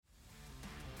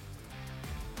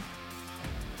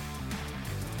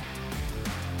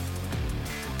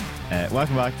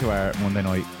Welcome back to our Monday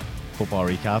night football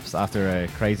recaps. After a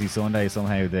crazy Sunday,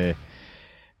 somehow the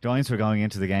Giants were going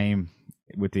into the game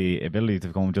with the ability to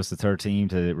become just the third team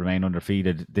to remain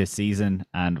undefeated this season.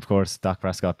 And of course, Dak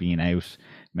Prescott being out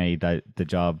made the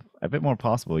job a bit more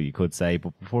possible, you could say.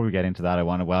 But before we get into that, I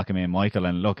want to welcome in Michael.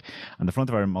 And look, on the front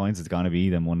of our minds, it's going to be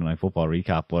the Monday night football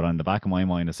recap. But on the back of my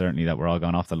mind is certainly that we're all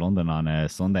going off to London on a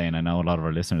Sunday. And I know a lot of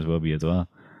our listeners will be as well.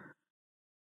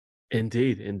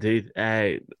 Indeed.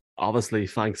 Obviously,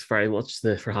 thanks very much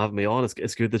for having me on.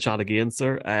 It's good to chat again,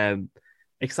 sir.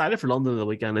 Excited for London the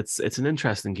weekend. It's an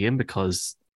interesting game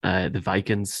because the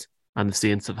Vikings and the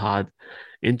Saints have had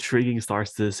intriguing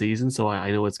starts to the season. So I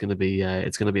know it's going to be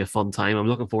a fun time. I'm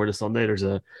looking forward to Sunday. There's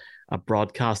a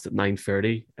broadcast at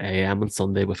 9:30 a.m. on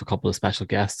Sunday with a couple of special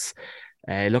guests.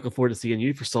 Looking forward to seeing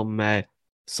you for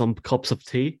some cups of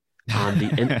tea. And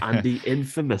the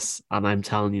infamous, and I'm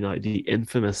telling you now, the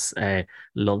infamous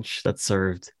lunch that's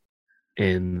served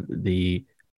in the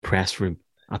press room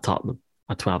at Tottenham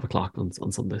at 12 o'clock on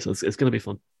Sunday. So it's going to be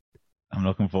fun. I'm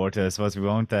looking forward to it. I suppose we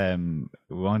won't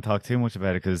talk too much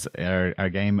about it because our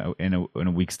game in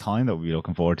a week's time that we'll be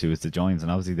looking forward to is the Giants,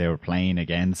 and obviously they were playing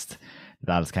against the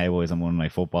Dallas Cowboys on Monday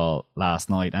Night Football last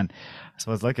night. And I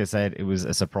suppose, like I said, it was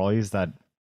a surprise that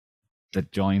the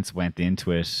Giants went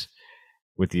into it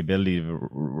with the ability to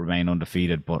remain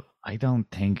undefeated, but I don't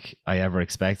think I ever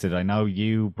expected. I know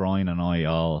you, Brian, and I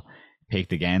all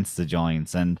picked against the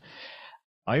Giants, and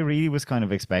I really was kind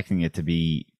of expecting it to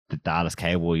be the Dallas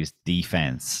Cowboys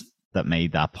defense that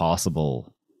made that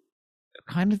possible.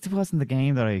 Kind of wasn't the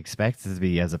game that I expected it to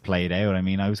be as it played out. I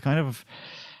mean, I was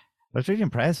really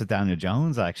impressed with Daniel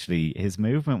Jones, actually. His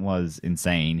movement was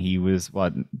insane. He was,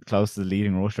 close to the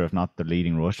leading rusher, if not the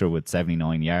leading rusher, with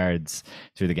 79 yards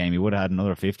through the game. He would have had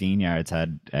another 15 yards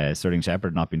had Sterling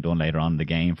Shepard not been done later on in the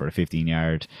game for a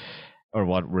 15-yard, or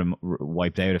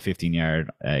wiped out a 15-yard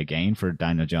gain for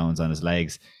Daniel Jones on his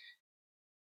legs.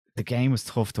 The game was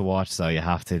tough to watch, so you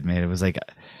have to admit. It was like,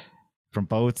 from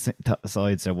both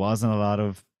sides, there wasn't a lot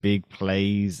of big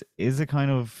plays. Is it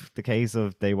kind of the case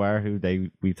of they were who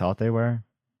we thought they were?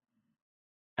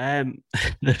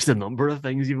 There's a number of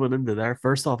things you went into there.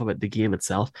 First off, about the game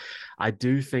itself, I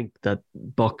do think that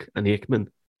Buck and Aikman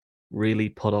really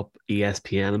put up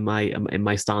ESPN in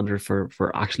my standard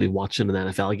for actually watching an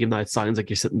NFL game. Now it sounds like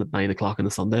you're sitting at 9 o'clock on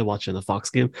a Sunday watching a Fox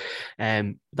game.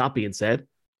 That being said,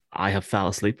 I have fell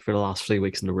asleep for the last 3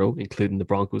 weeks in a row, including the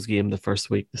Broncos game, the first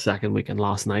week, the second week, and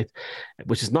last night,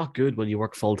 which is not good when you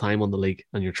work full time on the league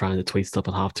and you're trying to tweet stuff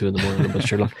at 2:30 in the morning. But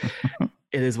sure, look,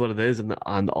 it is what it is,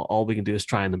 and all we can do is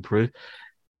try and improve.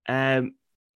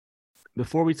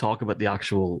 Before we talk about the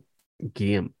actual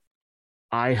game,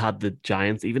 I had the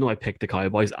Giants, even though I picked the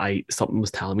Cowboys, something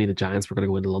was telling me the Giants were going to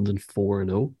go into London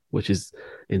 4-0, which is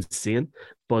insane.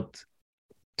 But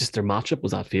just their matchup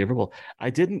was that favourable.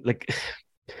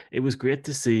 It was great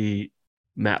to see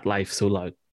MetLife so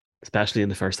loud, especially in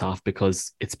the first half,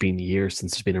 because it's been years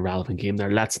since there's been a relevant game there.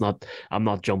 I'm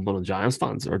not jumping on Giants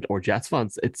fans or Jets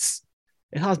fans.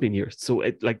 It has been years. So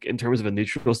in terms of a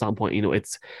neutral standpoint,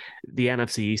 it's the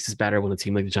NFC East is better when a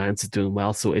team like the Giants is doing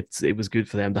well. So it was good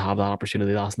for them to have that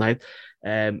opportunity last night.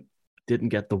 Didn't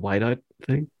get the whiteout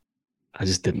thing. I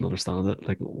just didn't understand it.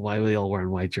 Like, why were they all wearing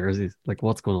white jerseys? Like,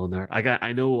 what's going on there?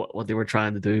 I know what they were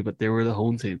trying to do, but they were the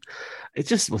home team. It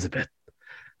just was a bit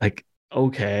like,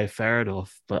 okay, fair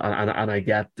enough. But and I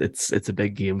get it's a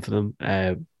big game for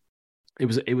them. It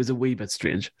was a wee bit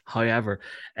strange. However,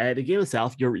 the game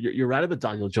itself, you're right about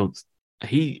Daniel Jones.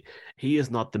 He is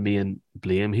not the main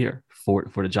blame here for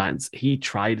the Giants. He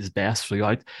tried his best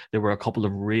throughout. There were a couple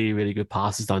of really, really good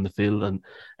passes down the field,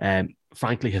 and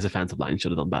frankly, his offensive line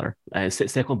should have done better.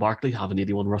 Saquon Barkley having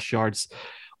 81 rush yards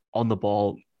on the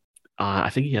ball. I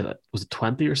think he had, was it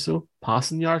 20 or so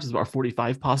passing yards, or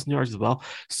 45 passing yards as well.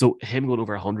 So him going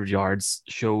over 100 yards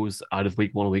shows out of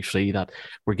week 1 and week 3 that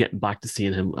we're getting back to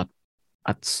seeing him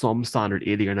at some standard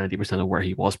 80 or 90% of where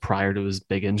he was prior to his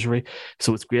big injury.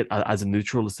 So it's great as a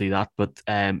neutral to see that. But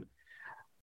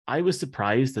I was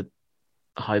surprised at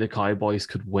how the Cowboys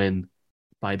could win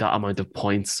by that amount of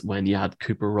points when you had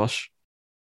Cooper Rush.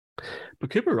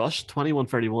 But Cooper Rush,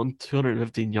 21-31,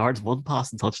 215 yards, 1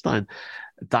 pass and touchdown.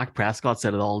 Dak Prescott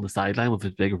said it all on the sideline with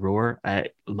his big roar.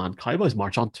 Man, Cowboys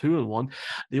march on 2-1.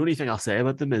 The only thing I'll say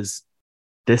about them is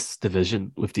this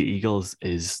division with the Eagles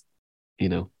is,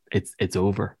 it's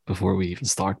over before we even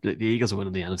start. The Eagles are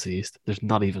winning the NFC East. There's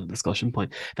not even a discussion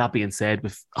point. That being said,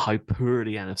 with how poor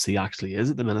the NFC actually is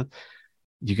at the minute,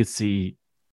 you could see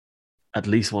at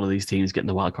least one of these teams getting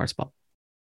the wild card spot.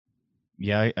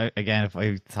 Yeah, again, if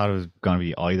I thought it was going to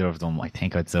be either of them, I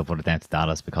think I'd still put it down to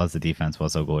Dallas because the defense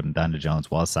was so good and Daniel Jones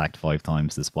was sacked 5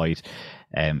 times despite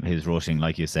his rushing.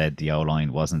 Like you said, the O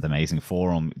line wasn't amazing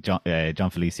for him. John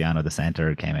Feliciano, the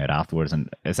center, came out afterwards and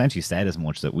essentially said as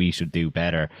much that we should do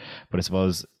better. But I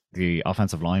suppose the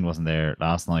offensive line wasn't there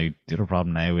last night. The other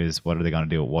problem now is what are they going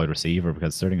to do at wide receiver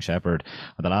because Sterling Shepard,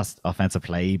 the last offensive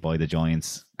play by the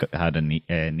Giants, had a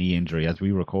knee injury. As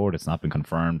we record, it's not been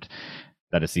confirmed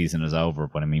that a season is over,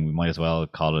 but I mean, we might as well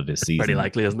call it a season. Pretty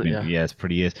likely, isn't it? Yeah, yeah, it's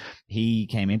pretty. He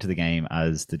came into the game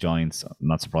as the Giants,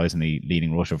 not surprisingly,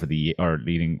 leading rusher for the year or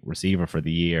leading receiver for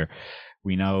the year.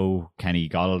 We know Kenny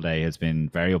Golladay has been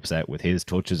very upset with his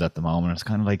touches at the moment. It's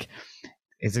kind of like,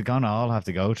 is it gonna all have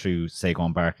to go through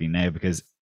Saquon Barkley now? Because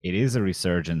it is a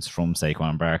resurgence from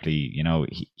Saquon Barkley. You know,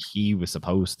 he was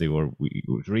supposed to, or we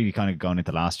was really kind of going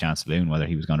into last chance saloon whether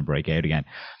he was going to break out again.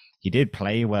 He did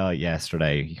play well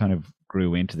yesterday. He kind of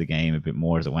grew into the game a bit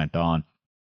more as it went on.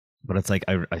 But it's like,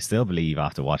 I still believe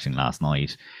after watching last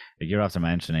night, like you're after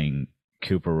mentioning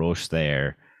Cooper Rush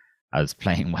there as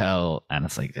playing well. And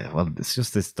it's like, well, it's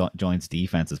just this Giants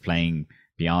defense is playing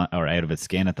beyond or out of its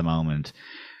skin at the moment.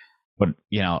 But,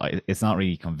 you know, it's not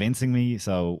really convincing me.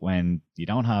 So when you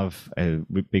don't have a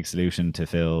big solution to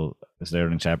fill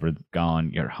Sterling Shepard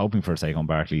gone, you're hoping for Saquon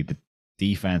Barkley. The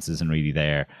defense isn't really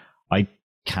there. I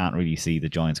can't really see the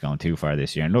Giants going too far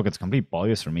this year. And look, it's complete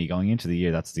bias for me going into the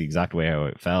year. That's the exact way how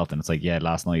it felt. And it's like, yeah,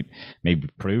 last night maybe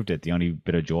proved it. The only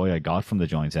bit of joy I got from the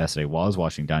Giants yesterday was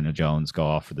watching Daniel Jones go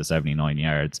off for the 79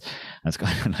 yards. And it's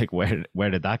kind of like,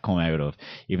 where did that come out of?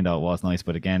 Even though it was nice.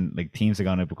 But again, like teams are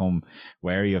going to become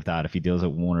wary of that. If he does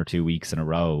it 1 or 2 weeks in a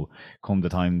row, come the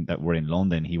time that we're in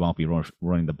London, he won't be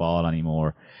running the ball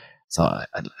anymore. So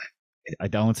I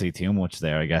don't see too much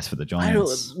there, I guess, for the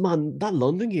Giants. Man, that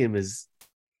London game is,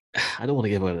 I don't want to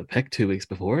give out a pick 2 weeks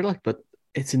before, like, but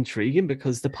it's intriguing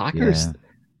because the Packers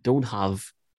don't have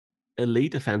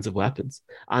elite offensive weapons.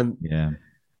 And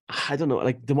I don't know,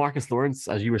 like DeMarcus Lawrence,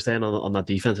 as you were saying on that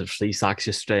defensive 3 sacks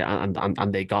yesterday,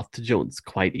 and they got to Jones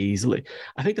quite easily.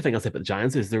 I think the thing I'll say about the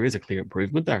Giants is there is a clear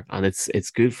improvement there, and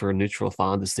it's good for a neutral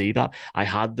fan to see that. I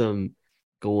had them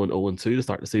going 0-2 to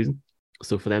start the season.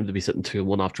 So for them to be sitting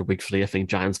 2-1 after week 3, I think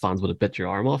Giants fans would have bit your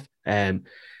arm off.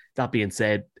 That being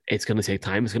said, it's going to take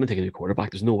time. It's going to take a new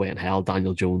quarterback. There's no way in hell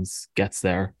Daniel Jones gets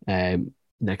there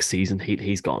next season.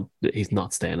 He's gone. He's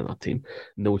not staying in that team.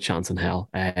 No chance in hell.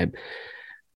 They're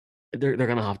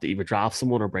going to have to either draft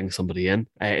someone or bring somebody in.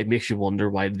 It makes you wonder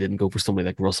why they didn't go for somebody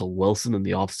like Russell Wilson in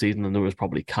the offseason. And there was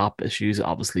probably cap issues,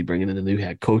 obviously bringing in a new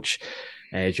head coach,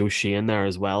 Joe Schoen there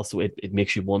as well. So it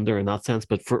makes you wonder in that sense.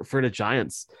 But for the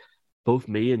Giants, both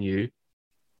me and you,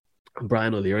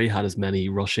 Brian O'Leary had as many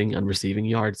rushing and receiving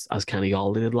yards as Kenny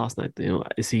Golladay did last night. You know,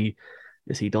 is he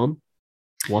done?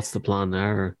 What's the plan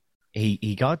there?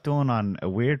 He got done on a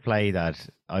weird play that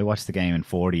I watched the game in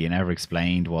 40 and never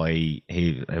explained why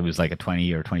it was like a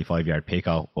 20 or 25 yard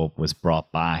pickup was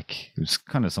brought back. It was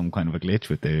kind of some kind of a glitch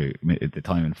with the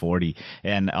time in 40.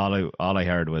 And all I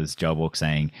heard was Joe Buck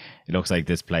saying, it looks like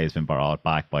this play has been brought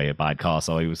back by a bad call.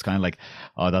 So it was kind of like,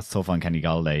 oh, that's tough on Kenny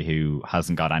Golladay, who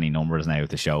hasn't got any numbers now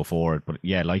to show for it. But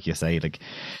yeah, like you say, like,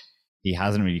 he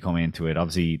hasn't really come into it.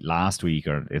 Obviously, last week,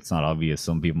 or it's not obvious,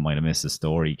 some people might have missed the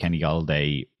story. Kenny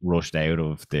Golladay rushed out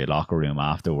of the locker room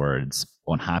afterwards,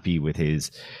 unhappy with his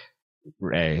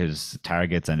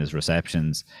targets and his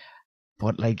receptions.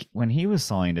 But like when he was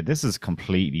signed, and this is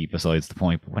completely besides the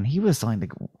point, but when he was signed,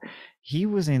 like, he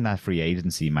was in that free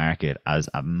agency market as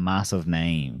a massive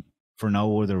name for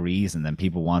no other reason than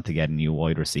people want to get a new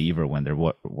wide receiver when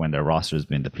their roster has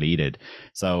been depleted.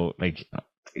 So like,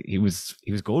 he was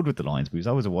good with the Lions, but he was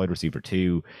always a wide receiver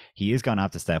too. He is going to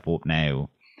have to step up now,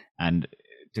 and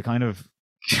to kind of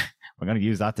we're going to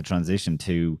use that to transition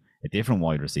to a different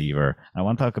wide receiver. And I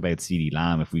want to talk about CeeDee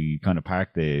Lamb if we kind of park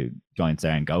the Giants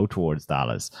there and go towards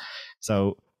Dallas.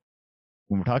 So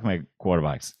when we're talking about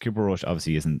quarterbacks, Cooper Rush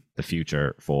obviously isn't the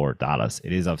future for Dallas.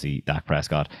 It is obviously Dak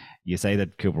Prescott. You say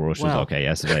that Cooper Rush was okay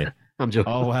yesterday. I'm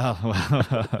joking. Oh, well.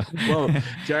 Well,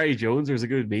 Jerry Jones, there's a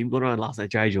good meme going around last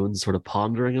night. Jerry Jones sort of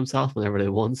pondering himself whenever they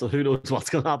won. So who knows what's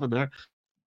going to happen there.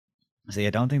 See, I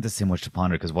don't think there's too much to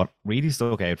ponder, because what really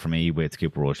stuck out for me with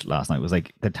Cooper Rush last night was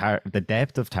like the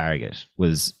depth of target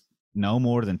was no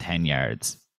more than 10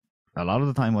 yards. A lot of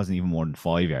the time wasn't even more than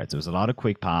 5 yards. There was a lot of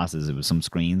quick passes. There was some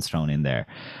screens thrown in there.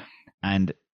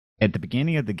 And at the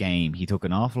beginning of the game, he took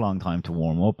an awful long time to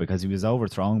warm up because he was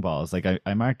overthrowing balls. Like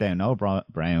I marked down, Noah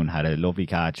Brown had a lovely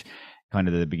catch kind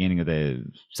of at the beginning of the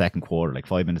second quarter, like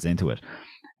 5 minutes into it.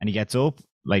 And he gets up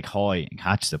like high and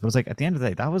catches it. But it's like at the end of the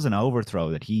day, that was an overthrow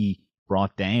that he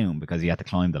brought down because he had to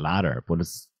climb the ladder. But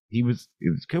it's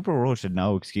Cooper Rush had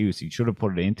no excuse. He should have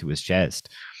put it into his chest.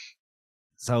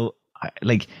 So,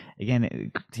 like,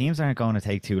 again, teams aren't going to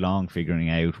take too long figuring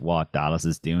out what Dallas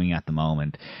is doing at the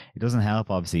moment. It doesn't help,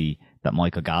 obviously, that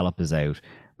Michael Gallup is out,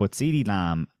 but CeeDee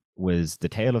Lamb was the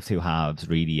tale of two halves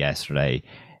really yesterday.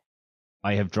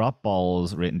 I have dropped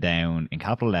balls written down in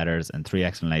capital letters and 3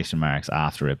 exclamation marks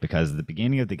after it, because at the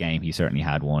beginning of the game, he certainly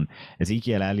had one.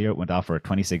 Ezekiel Elliott went off for a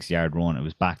 26-yard run. It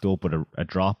was backed up with a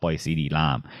drop by CeeDee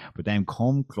Lamb. But then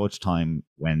come clutch time,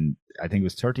 when I think it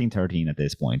was 13-13 at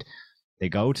this point, they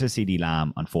go to CeeDee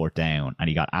Lamb on 4th down, and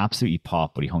he got absolutely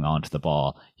popped, but he hung on to the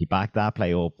ball. He backed that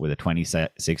play up with a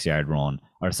 26-yard run,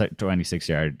 or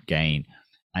 26-yard gain.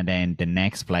 And then the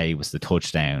next play was the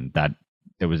touchdown that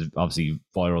there was obviously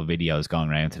viral videos going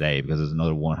around today, because there's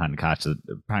another one-handed catch that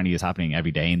apparently is happening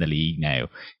every day in the league now,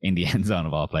 in the end zone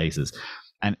of all places.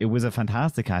 And it was a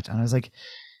fantastic catch. And I was like,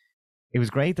 it was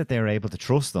great that they were able to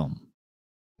trust them.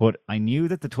 But I knew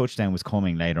that the touchdown was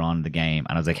coming later on in the game.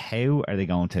 And I was like, how are they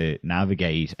going to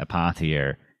navigate a path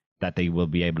here that they will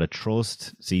be able to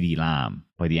trust CeeDee Lamb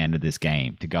by the end of this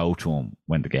game to go to him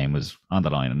when the game was on the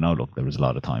line? And no, look, there was a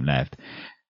lot of time left.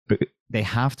 But they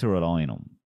have to rely on him.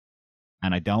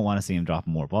 And I don't want to see him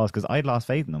dropping more balls, because I'd lost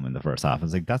faith in them in the first half. I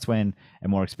was like, that's when a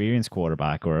more experienced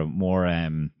quarterback or a more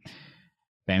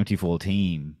bountiful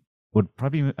team would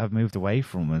probably have moved away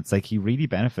from him. It's like he really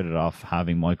benefited off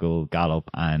having Michael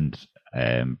Gallup and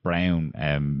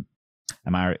Brown,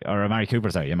 Amari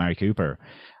Cooper,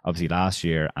 obviously last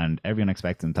year, and everyone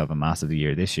expected him to have a massive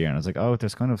year this year. And I was like, oh,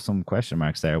 there's kind of some question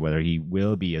marks there whether he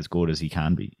will be as good as he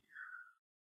can be.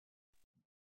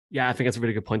 Yeah, I think that's a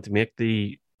really good point to make.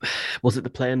 Was it the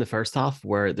play in the first half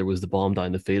where there was the bomb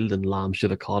down the field and Lamb should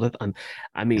have caught it? And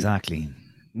I mean, exactly.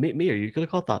 Me or you could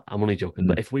have caught that. I'm only joking.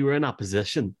 But if we were in that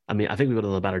position, I mean, I think we would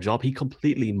have done a better job. He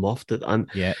completely muffed it. And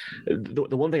yeah,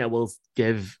 the one thing I will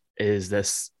give is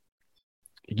this: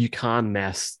 you can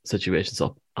mess situations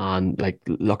up. And like,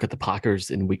 look at the Packers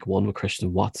in week 1 with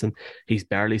Christian Watson. He's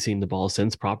barely seen the ball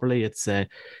since properly. It's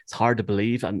hard to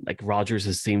believe. And like, Rodgers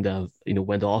has seemed to have,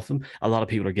 went off him. A lot of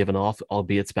people are giving off,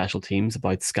 albeit special teams,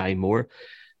 about Sky Moore.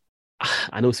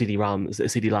 I know CeeDee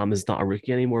Lamb is not a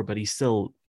rookie anymore, but he's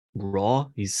still raw.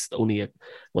 He's only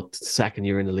second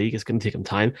year in the league. It's going to take him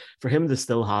time for him to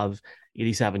still have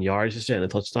 87 yards just in a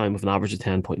touchdown with an average of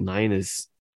 10.9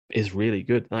 is really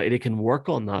good. Now, they can work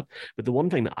on that. But the one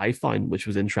thing that I found, which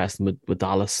was interesting with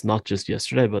Dallas, not just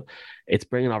yesterday, but it's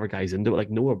bringing other guys into it, like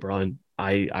Noah Brown.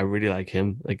 I really like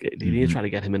him. Like, they need to try to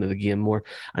get him into the game more.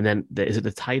 And then is it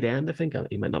the tight end? I think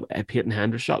he might not. Peyton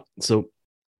Hendershot. So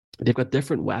they've got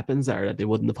different weapons there that they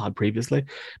wouldn't have had previously.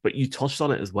 But you touched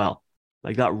on it as well.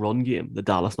 Like, that run game that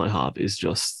Dallas now have is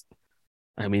just,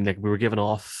 I mean, like, we were given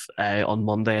off on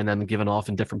Monday and then given off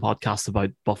in different podcasts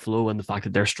about Buffalo and the fact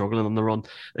that they're struggling on the run.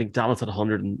 I think Dallas had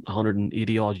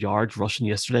 180 odd yards rushing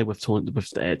yesterday with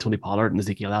Tony Pollard and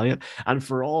Ezekiel Elliott. And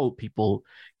for all people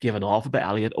giving off about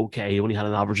Elliott, okay, he only had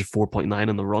an average of 4.9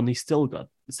 on the run. He still got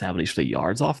 73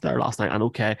 yards off there last night. And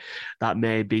okay, that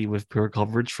may be with poor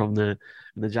coverage from the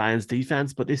Giants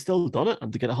defense, but they still done it.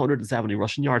 And to get 170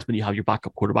 rushing yards when you have your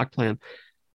backup quarterback playing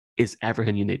is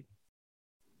everything you need.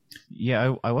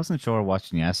 Yeah, I wasn't sure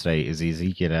watching yesterday, is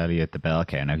Ezekiel Elliott the bell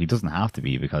cow? Now, he doesn't have to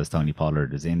be, because Tony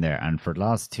Pollard is in there. And for the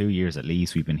last 2 years at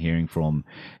least, we've been hearing from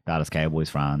Dallas Cowboys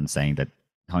fans saying that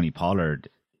Tony Pollard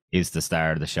is the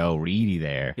star of the show, really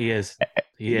there. He is,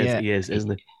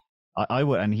 isn't he? I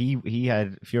would, and he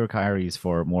had fewer carries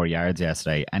for more yards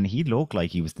yesterday, and he looked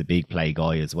like he was the big play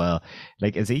guy as well.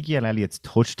 Like, Ezekiel Elliott's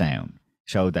touchdown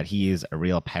showed that he is a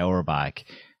real power back.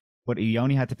 But he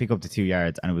only had to pick up the 2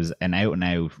 yards, and it was an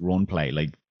out-and-out run play.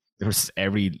 Like, there was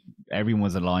everyone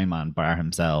was a lineman bar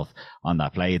himself on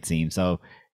that play, it seemed. So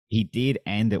he did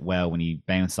end it well when he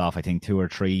bounced off, I think, 2 or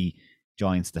 3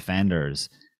 Giants defenders.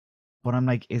 But I'm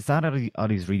like, is that all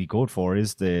he's really good for?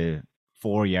 Is the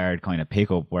 4-yard kind of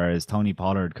pickup, whereas Tony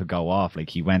Pollard could go off. Like,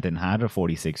 he went and had a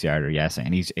 46-yarder yesterday,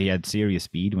 and he had serious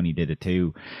speed when he did it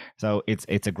too. So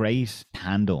it's a great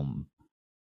tandem.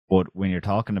 But when you're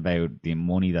talking about the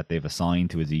money that they've assigned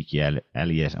to Ezekiel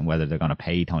Elliott and whether they're going to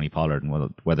pay Tony Pollard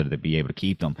and whether they'll be able to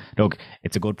keep them, look,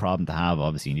 it's a good problem to have,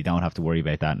 obviously, and you don't have to worry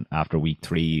about that after week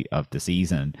 3 of the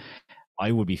season.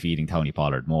 I would be feeding Tony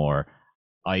Pollard more.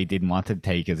 I didn't want to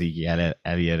take Ezekiel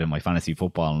Elliott in my fantasy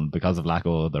football, and because of lack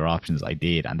of other options, I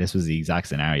did. And this was the exact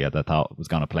scenario that I thought was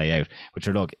going to play out. But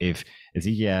sure, look, if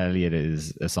Ezekiel Elliott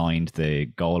is assigned the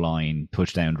goal line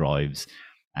touchdown drives,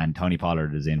 and Tony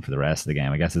Pollard is in for the rest of the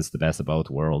game, I guess it's the best of both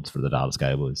worlds for the Dallas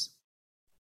Cowboys.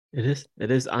 It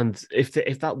is, and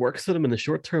if that works for them in the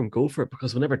short term, go for it.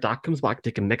 Because whenever Dak comes back,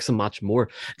 they can mix and match more.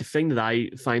 The thing that I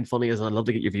find funny is, and I'd love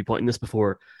to get your viewpoint on this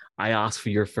before I ask for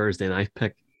your Thursday night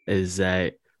pick, is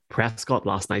Prescott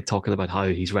last night talking about how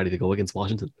he's ready to go against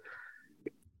Washington.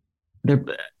 They're,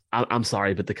 I'm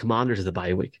sorry, but the Commanders of the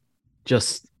bye week.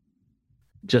 Just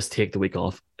just take the week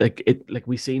off. Like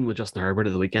we seen with Justin Herbert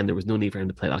at the weekend, there was no need for him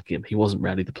to play that game. He wasn't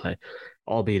ready to play,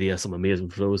 albeit he has some amazing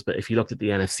throws. But if you looked at the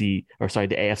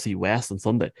AFC West on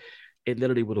Sunday, it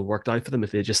literally would have worked out for them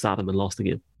if they just sat him and lost the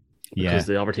game because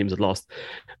the other teams had lost.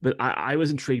 But I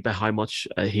was intrigued by how much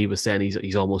he was saying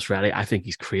he's almost ready. I think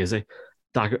he's crazy.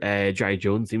 Jerry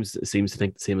Jones seems to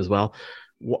think the same as well.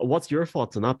 What's your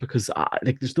thoughts on that? Because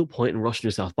like, there's no point in rushing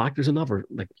yourself back. There's another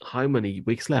like how many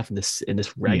weeks left in this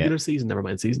regular season? Never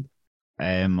mind season.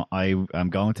 I'm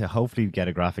going to hopefully get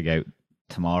a graphic out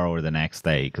tomorrow or the next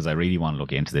day because I really want to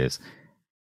look into this.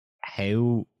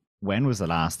 When was the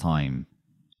last time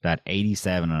that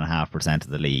 87.5% of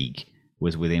the league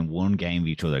was within one game of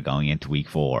each other going into week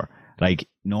 4? Like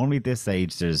normally at this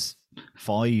stage, there's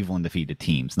 5 undefeated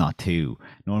teams, not 2.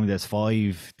 Normally there's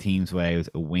 5 teams without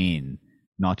a win,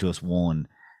 not just 1.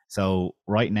 So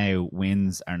right now,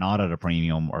 wins are not at a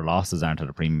premium or losses aren't at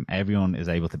a premium. Everyone is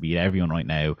able to beat everyone right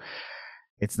now.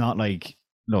 It's not like,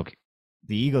 look,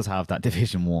 the Eagles have that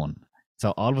Division 1.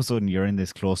 So all of a sudden you're in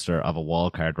this cluster of a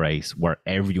wildcard race where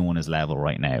everyone is level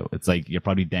right now. It's like you're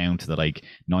probably down to the like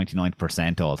 99th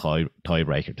percentile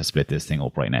tiebreaker to split this thing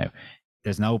up right now.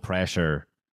 There's no pressure.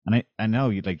 And I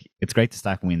know it's great to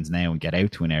stack wins now and get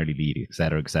out to an early lead, et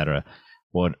cetera, et cetera.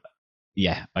 But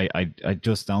yeah, I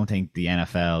just don't think the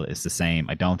NFL is the same.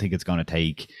 I don't think it's going to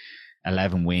take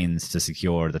 11 wins to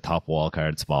secure the top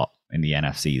wildcard spot in the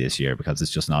NFC this year because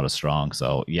it's just not as strong.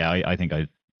 So yeah, I think I'd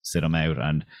sit them out.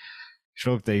 And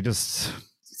look, they just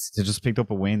picked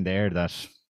up a win there that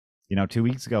 2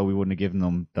 weeks ago we wouldn't have given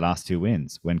them the last 2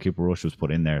 wins when Cooper Rush was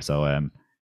put in there. So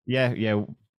yeah.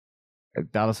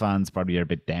 Dallas fans probably are a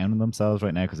bit down on themselves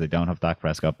right now because they don't have Dak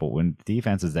Prescott. But when the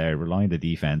defense is there, rely on the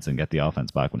defense and get the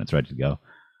offense back when it's ready to go.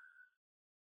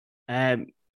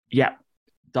 Yeah,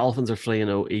 Dolphins are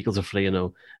 3-0. Eagles are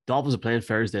 3-0. Dolphins are playing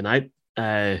Thursday night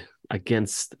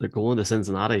against. They're going to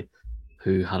Cincinnati,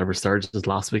 who had a resurgence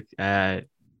last week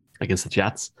against the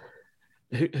Jets.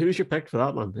 Who's your pick for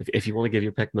that one? If you want to give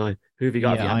your pick now, who have you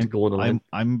got? If you have to go on a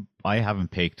limb? I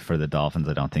haven't picked for the Dolphins.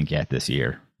 I don't think yet this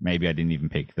year. Maybe I didn't even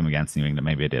pick them against New England.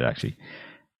 Maybe I did actually.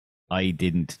 I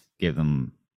didn't give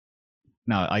them.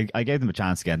 No, I gave them a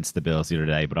chance against the Bills the other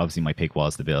day, but obviously my pick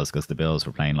was the Bills because the Bills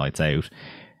were playing lights out.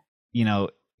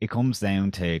 It comes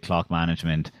down to clock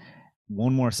management.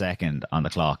 One more second on the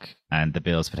clock, and the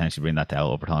Bills potentially bring that to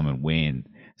overtime and win.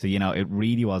 So it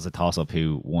really was a toss-up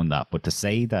who won that. But to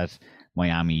say that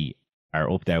Miami are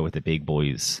up there with the big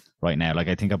boys right now, like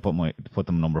I think I put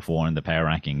them number 4 in the power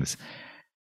rankings.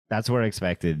 That's where I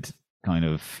expected kind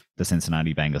of the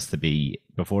Cincinnati Bengals to be.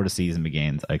 Before the season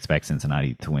begins, I expect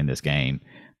Cincinnati to win this game.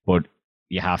 But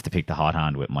you have to pick the hot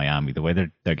hand with Miami, the way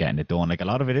they're getting it done. Like a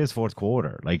lot of it is fourth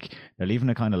quarter. Like they're leaving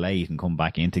it kind of late and come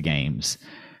back into games.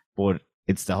 But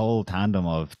it's the whole tandem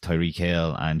of Tyreek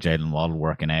Hill and Jalen Waddle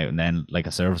working out. And then like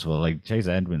a serviceable, like Chase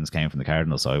Edmonds came from the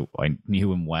Cardinals, so I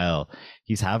knew him well.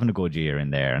 He's having a good year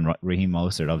in there. And Raheem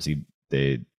Mostert, obviously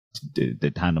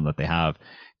the tandem that they have.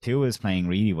 Tua is playing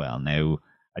really well. Now,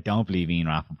 I don't believe Ian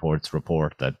Rappaport's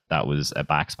report that was a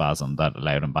back spasm that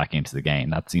allowed him back into the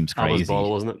game. That seems crazy. That was ball,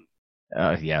 wasn't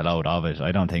it? Yeah, a load of it.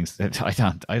 I don't think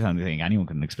anyone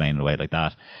can explain it away like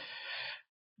that.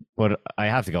 But I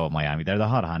have to go with Miami. They're the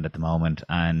hot hand at the moment,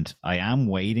 and I am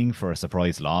waiting for a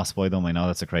surprise loss by them. I know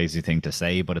that's a crazy thing to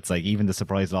say, but it's like even the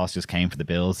surprise loss just came for the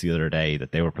Bills the other day,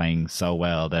 that they were playing so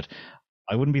well that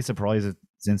I wouldn't be surprised if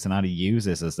Cincinnati use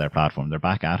this as their platform. They're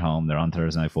back at home. They're on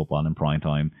Thursday Night Football in prime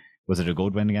time. Was it a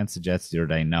good win against the Jets the other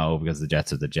day? No, because the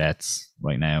Jets are the Jets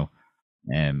right now.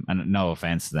 And no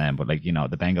offense to them, but the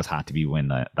Bengals had to be win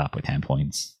that by 10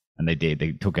 points, and they did.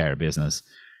 They took care of business.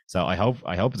 So I hope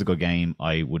it's a good game.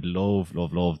 I would love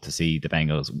to see the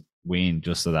Bengals win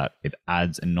just so that it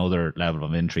adds another level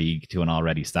of intrigue to an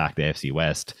already stacked AFC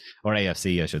West, or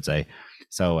AFC, I should say.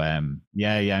 So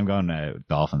yeah, I'm going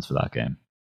Dolphins for that game.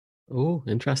 Oh,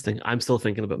 interesting. I'm still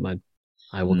thinking about mine.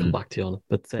 I will come back to you on it.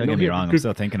 But don't get me wrong, I'm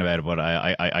still thinking about it, but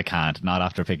I can't. Not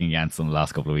after picking against them the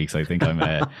last couple of weeks. I think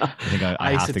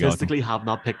I statistically have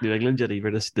not picked New England yet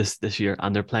either this year,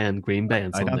 and they're playing Green Bay.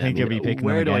 And I don't think you'll be picking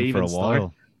them again for a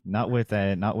while. Not with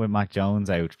Mac Jones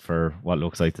out for what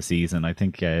looks like the season. I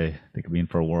think they could be in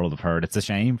for a world of hurt. It's a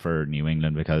shame for New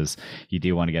England because you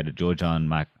do want to get a judge on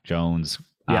Mac Jones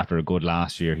after a good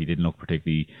last year, he didn't look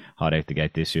particularly hot out the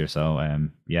gate this year. So I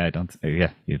don't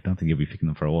think you'll be picking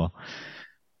them for a while.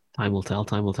 Time will tell,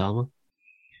 man.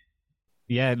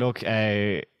 Yeah, look,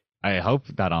 I hope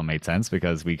that all made sense,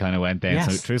 because we kind of went down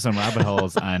through some rabbit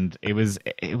holes, and it was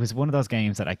one of those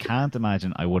games that I can't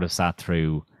imagine I would have sat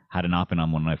through had it not been on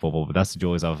Monday Night Football. But that's the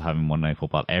joys of having Monday Night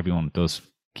Football. Everyone does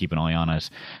keep an eye on it,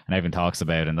 and everyone talks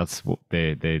about it, and that's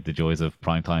the joys of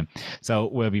prime time. So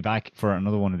we'll be back for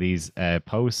another one of these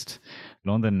post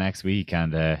London next week,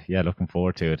 and looking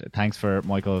forward to it. Thanks for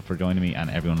Michael for joining me, and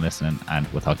everyone listening, and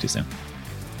we'll talk to you soon.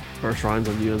 First rounds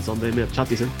on you on Sunday, mate. Chat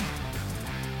to you soon.